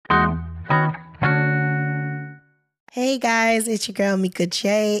Hey guys, it's your girl Mika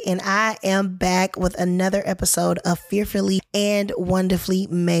J, and I am back with another episode of Fearfully and Wonderfully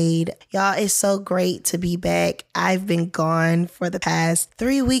Made. Y'all, it's so great to be back. I've been gone for the past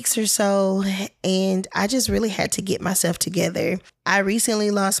 3 weeks or so, and I just really had to get myself together. I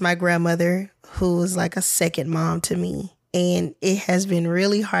recently lost my grandmother, who was like a second mom to me, and it has been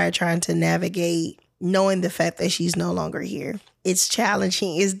really hard trying to navigate knowing the fact that she's no longer here. It's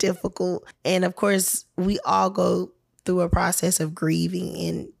challenging, it's difficult, and of course, we all go through a process of grieving,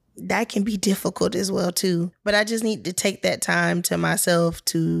 and that can be difficult as well too. But I just need to take that time to myself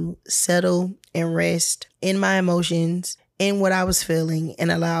to settle and rest in my emotions, in what I was feeling,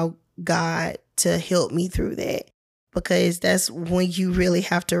 and allow God to help me through that. Because that's when you really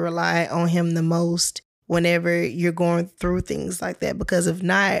have to rely on Him the most whenever you're going through things like that. Because if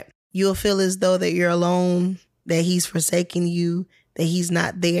not, you'll feel as though that you're alone, that He's forsaken you, that He's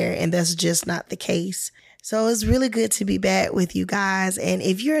not there, and that's just not the case. So it's really good to be back with you guys. And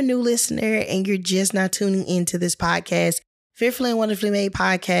if you're a new listener and you're just now tuning into this podcast, Fearfully and Wonderfully Made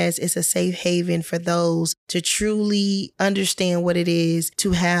podcast is a safe haven for those to truly understand what it is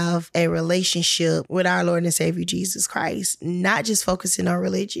to have a relationship with our Lord and Savior Jesus Christ, not just focusing on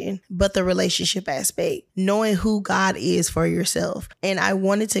religion, but the relationship aspect, knowing who God is for yourself. And I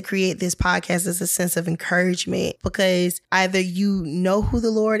wanted to create this podcast as a sense of encouragement because either you know who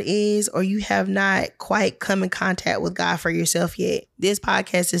the Lord is or you have not quite come in contact with God for yourself yet. This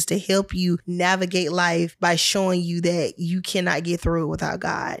podcast is to help you navigate life by showing you that you cannot get through it without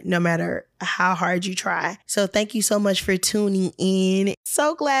God, no matter how hard you try. So thank you so much for tuning in.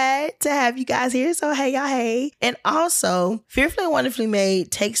 So glad to have you guys here. So hey, y'all, hey. And also, Fearfully and Wonderfully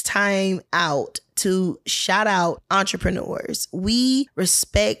Made takes time out to shout out entrepreneurs. We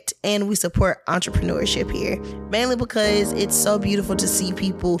respect and we support entrepreneurship here, mainly because it's so beautiful to see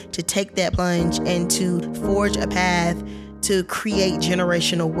people to take that plunge and to forge a path to create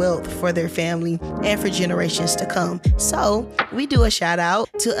generational wealth for their family and for generations to come. So we do a shout out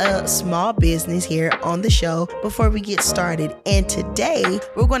to a small business here on the show before we get started. And today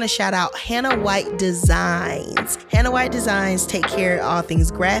we're going to shout out Hannah White Designs. Hannah White Designs take care of all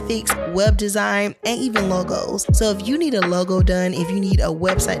things graphics, web design, and even logos. So if you need a logo done, if you need a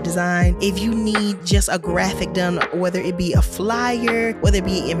website design, if you need just a graphic done, whether it be a flyer, whether it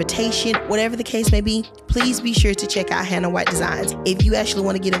be an invitation, whatever the case may be, please be sure to check out Hannah White Designs. If you actually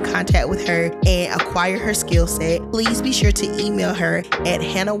want to get in contact with her and acquire her skill set, please be sure to email her at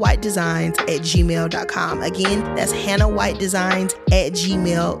hannahwhitedesigns@gmail.com. Again, that's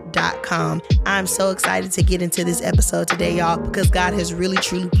hannahwhitedesigns@gmail.com. I'm so excited to get into this episode today, y'all, because God has really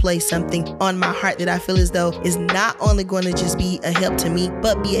truly placed something on my heart that I feel as though is not only going to just be a help to me,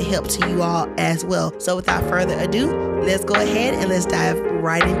 but be a help to you all as well. So without further ado, let's go ahead and let's dive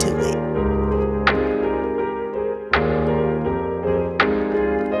right into it.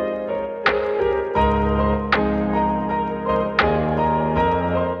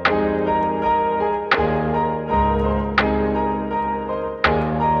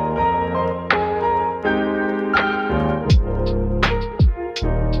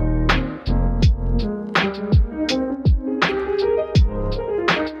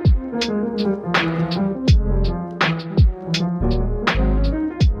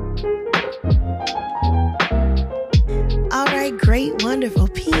 Great, wonderful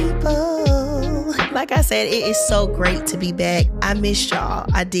people. Like I said, it is so great to be back. I missed y'all.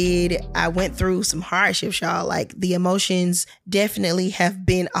 I went through some hardships, y'all. Like the emotions definitely have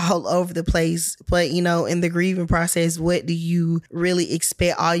been all over the place. But, you know, in the grieving process, what do you really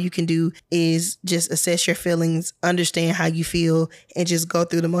expect? All you can do is just assess your feelings, understand how you feel, and just go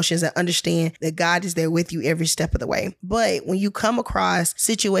through the motions and understand that God is there with you every step of the way. But when you come across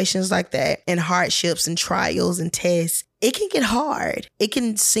situations like that and hardships and trials and tests, it can get hard. It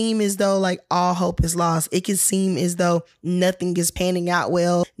can seem as though like all hope is lost. It can seem as though nothing is panning out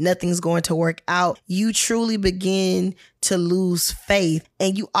well. Nothing's going to work out. You truly begin to lose faith.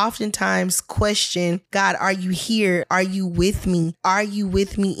 And you oftentimes question, God, are you here? Are you with me? Are you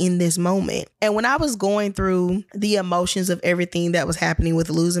with me in this moment? And when I was going through the emotions of everything that was happening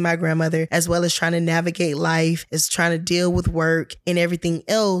with losing my grandmother, as well as trying to navigate life, as trying to deal with work and everything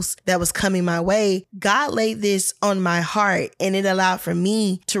else that was coming my way, God laid this on my heart, and it allowed for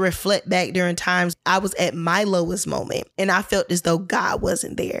me to reflect back during times I was at my lowest moment. And I felt as though God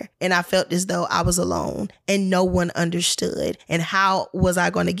wasn't there. And I felt as though I was alone and no one understood. And how was I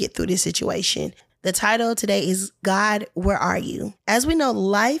going to get through this situation? The title today is God, Where Are You? As we know,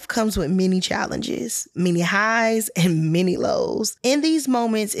 life comes with many challenges, many highs and many lows. In these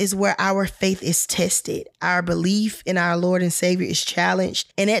moments is where our faith is tested, our belief in our Lord and Savior is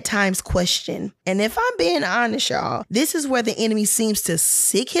challenged, and at times questioned. And if I'm being honest, y'all, this is where the enemy seems to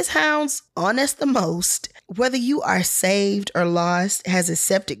sick his hounds on us the most. Whether you are saved or lost, has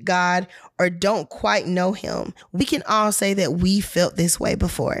accepted God, or don't quite know him, we can all say that we felt this way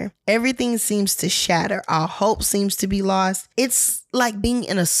before. Everything seems to shatter. Our hope seems to be lost. It's like being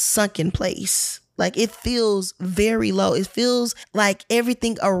in a sunken place. Like it feels very low. It feels like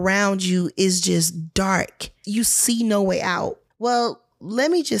everything around you is just dark. You see no way out. Well, let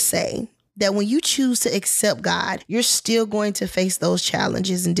me just say that when you choose to accept God, you're still going to face those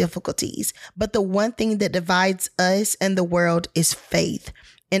challenges and difficulties. But the one thing that divides us and the world is faith.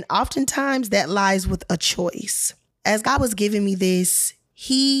 And oftentimes that lies with a choice. As God was giving me this,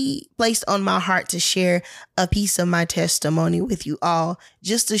 he placed on my heart to share a piece of my testimony with you all,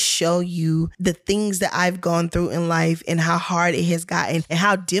 just to show you the things that I've gone through in life and how hard it has gotten and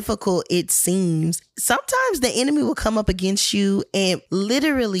how difficult it seems. Sometimes the enemy will come up against you and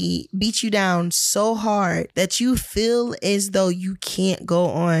literally beat you down so hard that you feel as though you can't go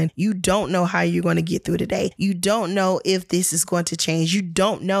on. You don't know how you're going to get through today. You don't know if this is going to change. You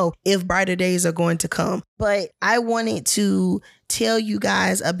don't know if brighter days are going to come. But I wanted to tell you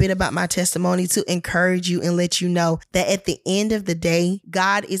guys a bit about my testimony to encourage you and let you know that at the end of the day,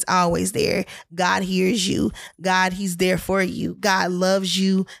 God is always there. God hears you. God, he's there for you. God loves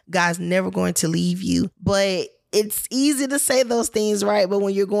you. God's never going to leave you. But it's easy to say those things, right? But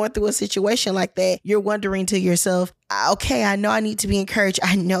when you're going through a situation like that, you're wondering to yourself, okay, I know I need to be encouraged.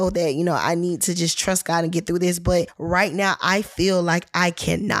 I know that, I need to just trust God and get through this. But right now, I feel like I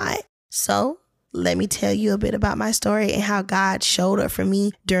cannot. So let me tell you a bit about my story and how God showed up for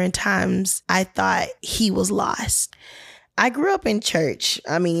me during times I thought he was lost. I grew up in church.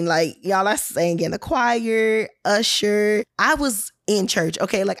 Y'all, I sang in the choir, usher. I was in church,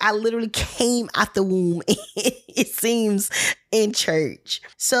 okay? I literally came out the womb, it seems, in church.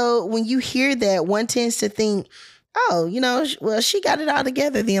 So when you hear that, one tends to think, well, she got it all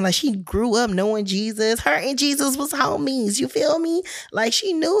together then. She grew up knowing Jesus. Her and Jesus was homies. You feel me?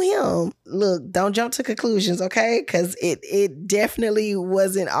 She knew him. Look, don't jump to conclusions, okay? Because it definitely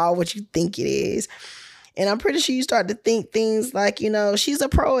wasn't all what you think it is. And I'm pretty sure you start to think things like, she's a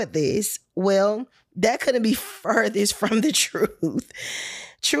pro at this. Well, that couldn't be furthest from the truth.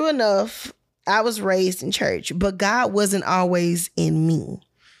 True enough, I was raised in church, but God wasn't always in me.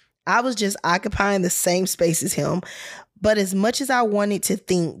 I was just occupying the same space as him. But as much as I wanted to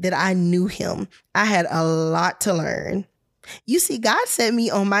think that I knew him, I had a lot to learn. You see, God set me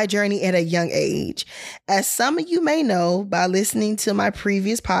on my journey at a young age. As some of you may know by listening to my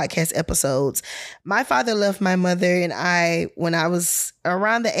previous podcast episodes, my father left my mother and I when I was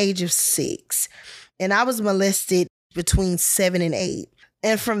around the age of 6. And I was molested between 7 and 8.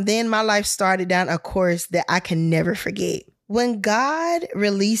 And from then, my life started down a course that I can never forget. When God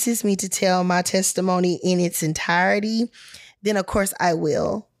releases me to tell my testimony in its entirety, then of course I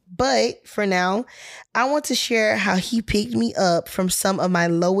will. But for now, I want to share how he picked me up from some of my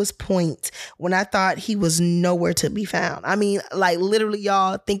lowest points when I thought he was nowhere to be found. Literally,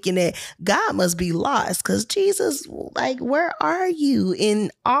 y'all thinking that God must be lost because Jesus, where are you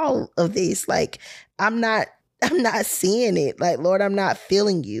in all of this? I'm not seeing it. Lord, I'm not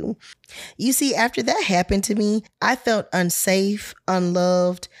feeling you. You see, after that happened to me, I felt unsafe,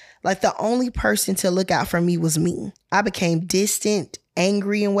 unloved. The only person to look out for me was me. I became distant,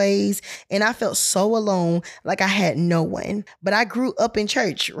 angry in ways, and I felt so alone, I had no one. But I grew up in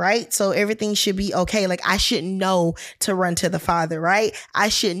church, right? So everything should be okay. I should know to run to the Father, right? I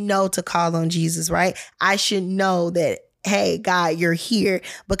should know to call on Jesus, right? I should know that, hey, God, you're here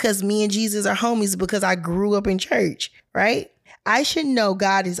because me and Jesus are homies because I grew up in church, right? I should know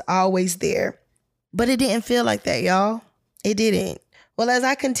God is always there. But it didn't feel like that, y'all. It didn't. Well, as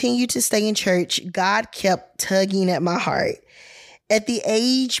I continued to stay in church, God kept tugging at my heart. At the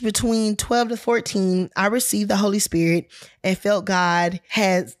age between 12 to 14, I received the Holy Spirit and felt God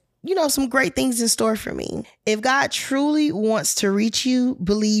had some great things in store for me. If God truly wants to reach you,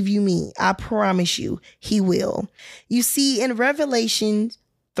 believe you me, I promise you, he will. You see, in Revelation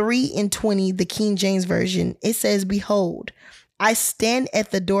 3:20, the King James Version, it says, "Behold, I stand at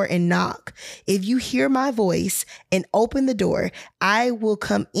the door and knock. If you hear my voice and open the door, I will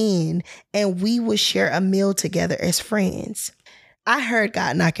come in and we will share a meal together as friends." I heard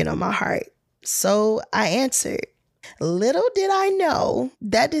God knocking on my heart, so I answered. Little did I know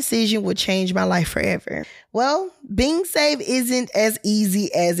that decision would change my life forever. Well, being saved isn't as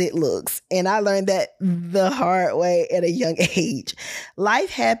easy as it looks, and I learned that the hard way at a young age.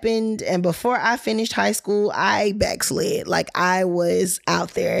 Life happened, and before I finished high school, I backslid. Like, I was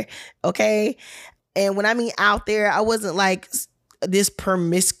out there, okay? And when I mean out there, I wasn't like this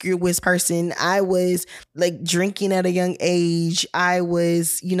promiscuous person. I was like drinking at a young age. I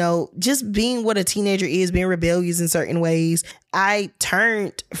was, just being what a teenager is, being rebellious in certain ways. I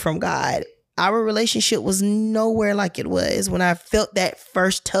turned from God. Our relationship was nowhere like it was when I felt that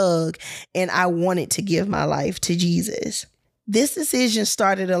first tug and I wanted to give my life to Jesus. This decision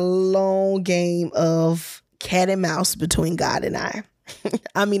started a long game of cat and mouse between God and I.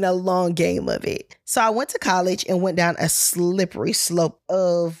 I mean, a long game of it. So I went to college and went down a slippery slope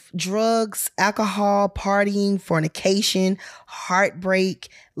of drugs, alcohol, partying, fornication, heartbreak,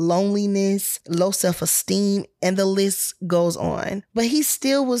 loneliness, low self-esteem, and the list goes on. But he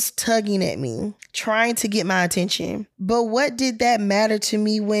still was tugging at me, trying to get my attention. But what did that matter to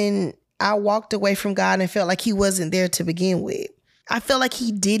me when I walked away from God and felt like he wasn't there to begin with? I felt like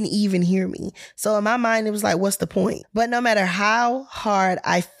he didn't even hear me. So in my mind, it was like, what's the point? But no matter how hard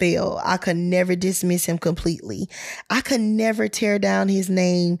I fell, I could never dismiss him completely. I could never tear down his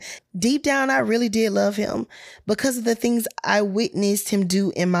name. Deep down, I really did love him because of the things I witnessed him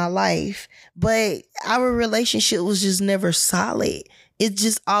do in my life. But our relationship was just never solid. It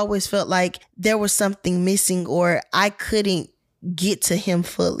just always felt like there was something missing or I couldn't get to him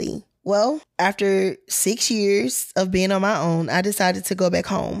fully. Well, after 6 years of being on my own, I decided to go back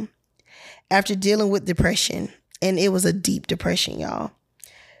home after dealing with depression. And it was a deep depression, y'all.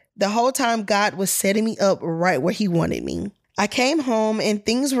 The whole time God was setting me up right where he wanted me. I came home and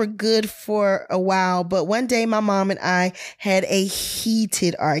things were good for a while, but one day my mom and I had a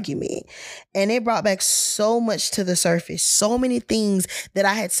heated argument and it brought back so much to the surface, so many things that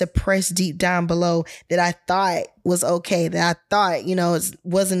I had suppressed deep down below that I thought was okay, that I thought, it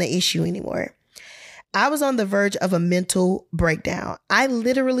wasn't an issue anymore. I was on the verge of a mental breakdown. I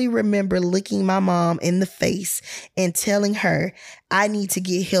literally remember looking my mom in the face and telling her I need to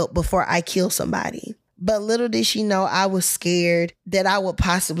get help before I kill somebody. But little did she know I was scared that I would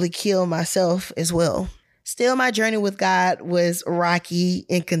possibly kill myself as well. Still, my journey with God was rocky,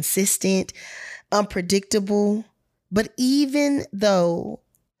 inconsistent, unpredictable. But even though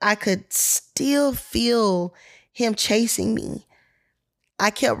I could still feel him chasing me,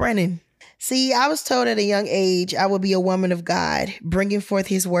 I kept running. See, I was told at a young age I would be a woman of God, bringing forth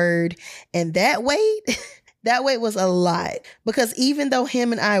his word. And that weight... That weight was a lot because even though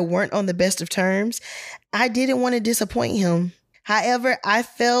him and I weren't on the best of terms, I didn't want to disappoint him. However, I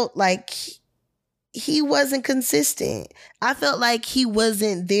felt like he wasn't consistent. I felt like he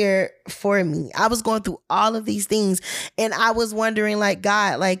wasn't there for me. I was going through all of these things and I was wondering like,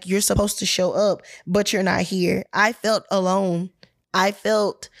 God, like you're supposed to show up, but you're not here. I felt alone. I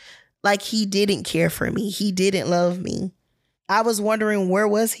felt like he didn't care for me. He didn't love me. I was wondering, where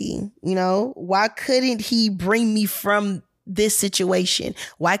was he? Why couldn't he bring me from this situation?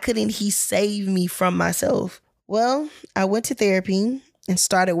 Why couldn't he save me from myself? Well, I went to therapy and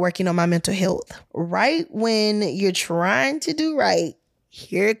started working on my mental health. Right when you're trying to do right,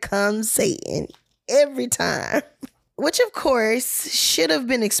 here comes Satan every time. Which, of course, should have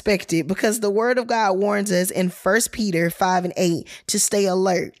been expected because the word of God warns us in 1 Peter 5:8 to stay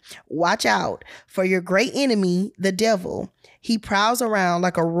alert. Watch out for your great enemy, the devil. He prowls around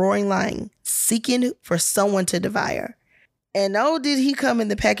like a roaring lion, seeking for someone to devour. And oh, did he come in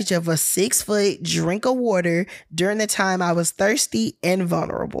the package of a 6-foot drink of water during the time I was thirsty and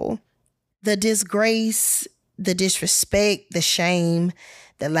vulnerable. The disgrace, the disrespect, the shame,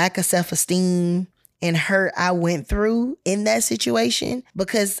 the lack of self-esteem, and hurt I went through in that situation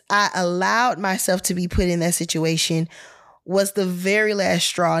because I allowed myself to be put in that situation was the very last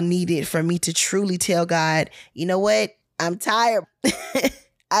straw needed for me to truly tell God, you know what? I'm tired.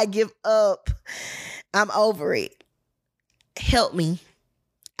 I give up. I'm over it. Help me.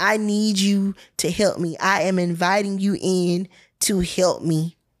 I need you to help me. I am inviting you in to help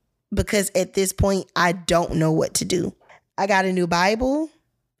me because at this point, I don't know what to do. I got a new Bible.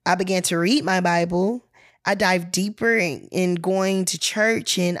 I began to read my Bible. I dived deeper in going to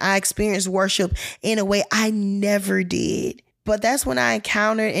church and I experienced worship in a way I never did. But that's when I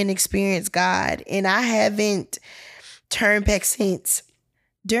encountered and experienced God, and I haven't turned back since.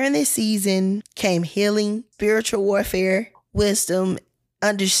 During this season came healing, spiritual warfare, wisdom,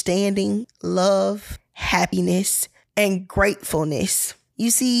 understanding, love, happiness, and gratefulness.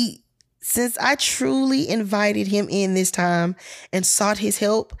 You see, since I truly invited him in this time and sought his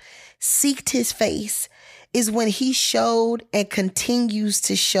help, seeked his face, is when he showed and continues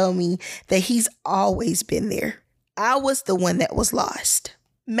to show me that he's always been there. I was the one that was lost.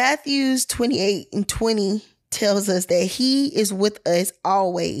 Matthew 28:20 tells us that he is with us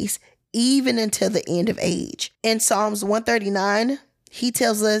always, even until the end of age. In Psalms 139, he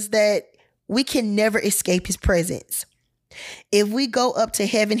tells us that we can never escape his presence. If we go up to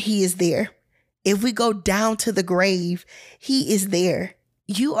heaven, he is there. If we go down to the grave, he is there.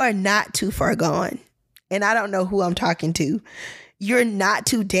 You are not too far gone. And I don't know who I'm talking to. You're not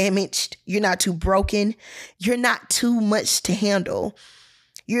too damaged. You're not too broken. You're not too much to handle.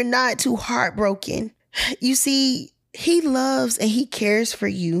 You're not too heartbroken. You see, he loves and he cares for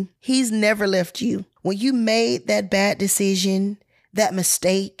you. He's never left you. When you made that bad decision, that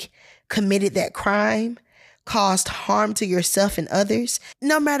mistake, committed that crime, caused harm to yourself and others,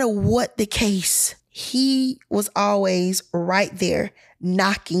 no matter what the case, he was always right there,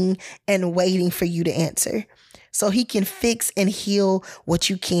 knocking and waiting for you to answer so he can fix and heal what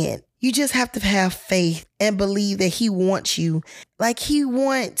you can't. You just have to have faith and believe that he wants you. Like, he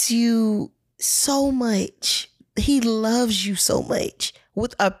wants you so much. He loves you so much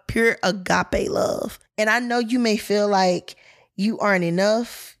with a pure agape love. And I know you may feel like you aren't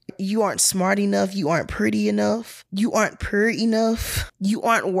enough. You aren't smart enough. You aren't pretty enough. You aren't pure enough. You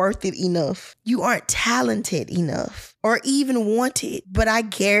aren't worth it enough. You aren't talented enough or even wanted. But I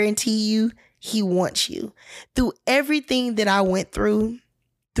guarantee you, he wants you. Through everything that I went through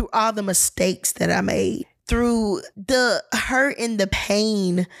all the mistakes that I made, through the hurt and the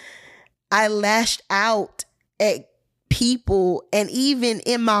pain, I lashed out at people and even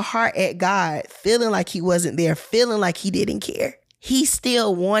in my heart at God, feeling like he wasn't there, feeling like he didn't care. He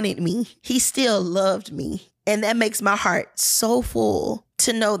still wanted me. He still loved me. And that makes my heart so full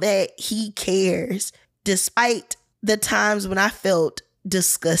to know that he cares, despite the times when I felt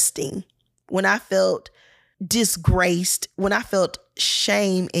disgusting, when I felt disgraced, when I felt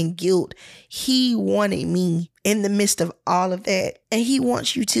shame and guilt. He wanted me in the midst of all of that. And he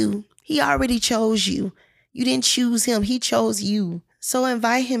wants you too. He already chose you. You didn't choose him. He chose you. So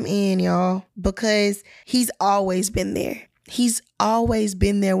invite him in, y'all, because he's always been there. He's always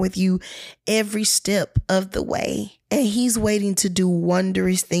been there with you every step of the way. And he's waiting to do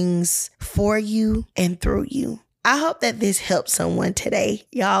wondrous things for you and through you. I hope that this helps someone today.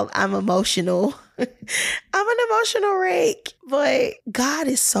 Y'all, I'm emotional. I'm an emotional wreck, but God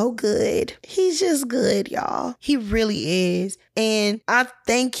is so good. He's just good, y'all. He really is. And I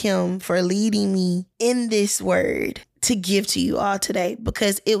thank him for leading me in this word to give to you all today,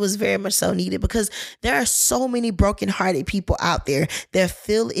 because it was very much so needed, because there are so many brokenhearted people out there that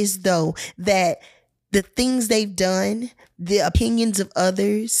feel as though that the things they've done, the opinions of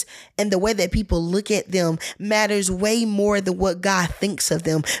others, and the way that people look at them matters way more than what God thinks of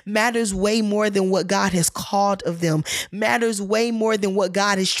them, matters way more than what God has called of them, matters way more than what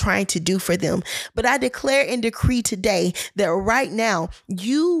God is trying to do for them. But I declare and decree today that right now,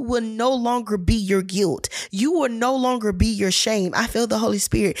 you will no longer be your guilt. You will no longer be your shame. I feel the Holy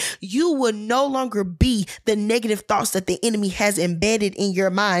Spirit. You will no longer be the negative thoughts that the enemy has embedded in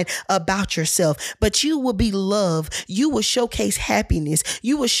your mind about yourself, but you will be love. You will showcase happiness.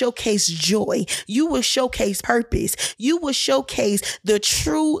 You will showcase joy. You will showcase purpose. You will showcase the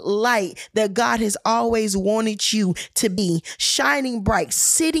true light that God has always wanted you to be, shining bright,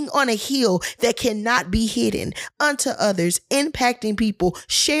 sitting on a hill that cannot be hidden, unto others, impacting people,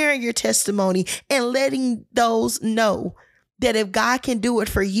 sharing your testimony, and letting those know that if God can do it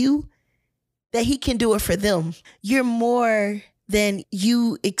for you, that he can do it for them. You're more than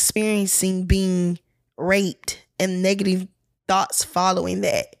you experiencing being raped and negative thoughts following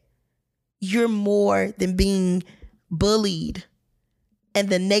that. You're more than being bullied and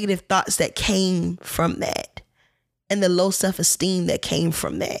the negative thoughts that came from that and the low self-esteem that came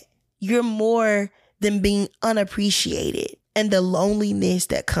from that. You're more than being unappreciated and the loneliness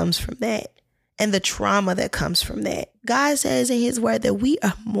that comes from that and the trauma that comes from that. God says in his word that we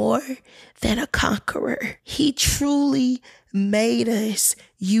are more than a conqueror. He truly made us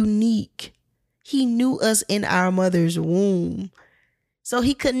unique. He knew us in our mother's womb. So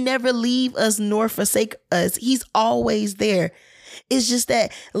he could never leave us nor forsake us. He's always there. It's just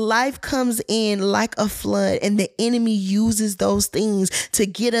that life comes in like a flood and the enemy uses those things to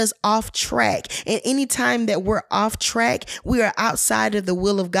get us off track. And anytime that we're off track, we are outside of the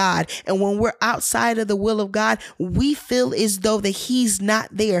will of God. And when we're outside of the will of God, we feel as though that he's not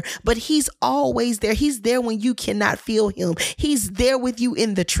there, but he's always there. He's there when you cannot feel him. He's there with you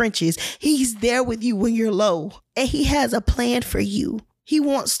in the trenches. He's there with you when you're low, and he has a plan for you. He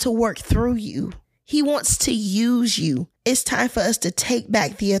wants to work through you. He wants to use you. It's time for us to take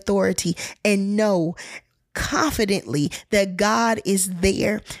back the authority and know confidently that God is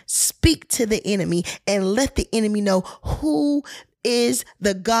there. Speak to the enemy and let the enemy know who is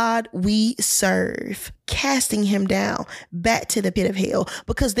the God we serve, casting him down back to the pit of hell,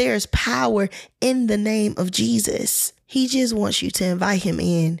 because there is power in the name of Jesus. He just wants you to invite him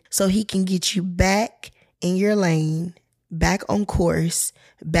in so he can get you back in your lane, back on course,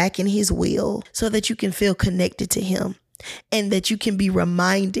 back in his will, so that you can feel connected to him and that you can be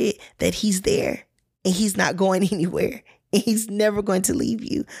reminded that he's there and he's not going anywhere and he's never going to leave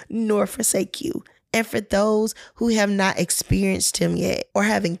you nor forsake you. And for those who have not experienced him yet or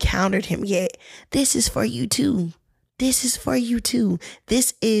have encountered him yet, this is for you too. This is for you too.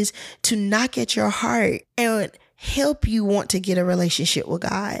 This is to knock at your heart and help you want to get a relationship with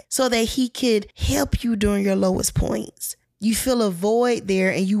God so that he could help you during your lowest points. You feel a void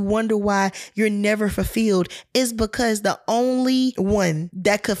there and you wonder why you're never fulfilled. It's because the only one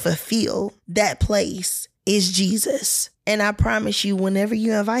that could fulfill that place is Jesus. And I promise you, whenever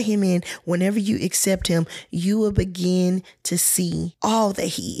you invite him in, whenever you accept him, you will begin to see all that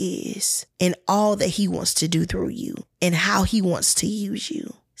he is and all that he wants to do through you and how he wants to use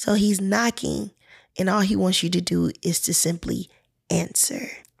you. So he's knocking, and all he wants you to do is to simply answer.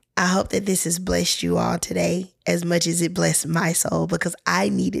 I hope that this has blessed you all today as much as it blessed my soul, because I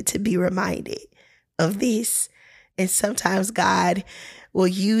needed to be reminded of this. And sometimes God will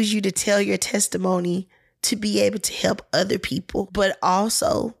use you to tell your testimony to be able to help other people, but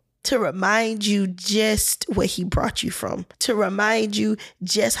also to remind you just where he brought you from, to remind you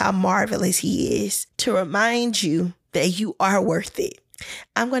just how marvelous he is, to remind you that you are worth it.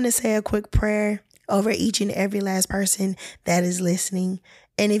 I'm going to say a quick prayer over each and every last person that is listening.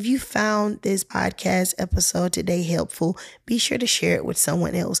 And if you found this podcast episode today helpful, be sure to share it with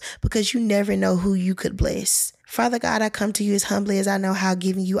someone else, because you never know who you could bless. Father God, I come to you as humbly as I know how,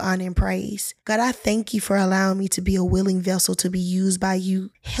 giving you honor and praise. God, I thank you for allowing me to be a willing vessel to be used by you,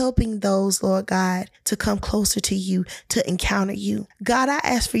 helping those, Lord God, to come closer to you, to encounter you. God, I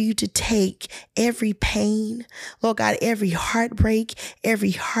ask for you to take every pain, Lord God, every heartbreak,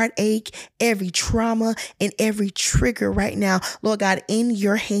 every heartache, every trauma, and every trigger right now, Lord God, in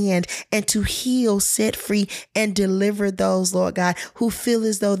your hand, and to heal, set free, and deliver those, Lord God, who feel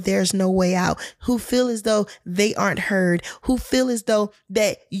as though there's no way out, who feel as though they aren't heard, who feel as though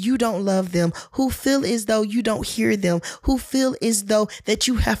that you don't love them, who feel as though you don't hear them, who feel as though that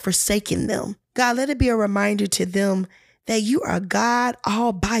you have forsaken them. God, let it be a reminder to them that you are God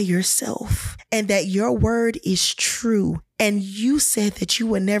all by yourself and that your word is true. And you said that you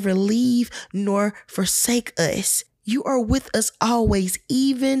would never leave nor forsake us. You are with us always,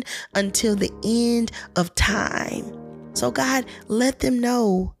 even until the end of time. So God, let them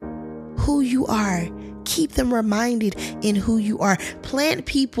know who you are. Keep them reminded in who you are. Plant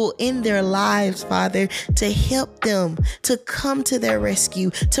people in their lives, Father, to help them, to come to their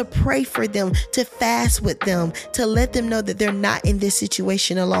rescue, to pray for them, to fast with them, to let them know that they're not in this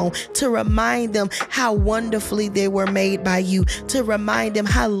situation alone, to remind them how wonderfully they were made by you, to remind them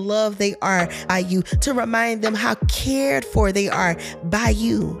how loved they are by you, to remind them how cared for they are by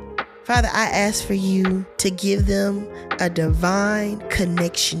you. Father, I ask for you to give them a divine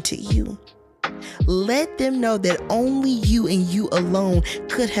connection to you. Let them know that only you and you alone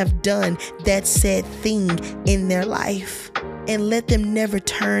could have done that said thing in their life. And let them never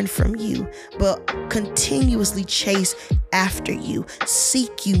turn from you, but continuously chase after you,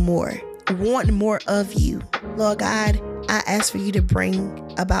 seek you more, want more of you. Lord God, I ask for you to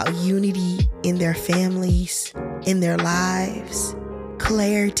bring about unity in their families, in their lives,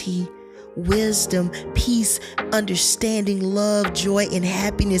 clarity, wisdom, peace, understanding, love, joy, and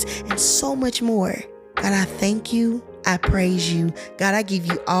happiness, and so much more. God, I thank you. I praise you. God, I give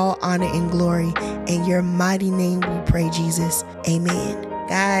you all honor and glory. In your mighty name we pray, Jesus. Amen.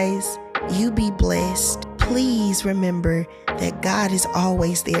 Guys, you be blessed. Please remember that God is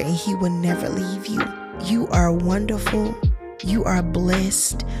always there and he will never leave you. You are wonderful. You are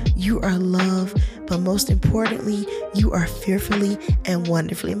blessed. You are loved. But most importantly, you are fearfully and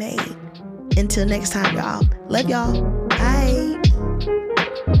wonderfully made. Until next time, y'all. Love y'all. Bye.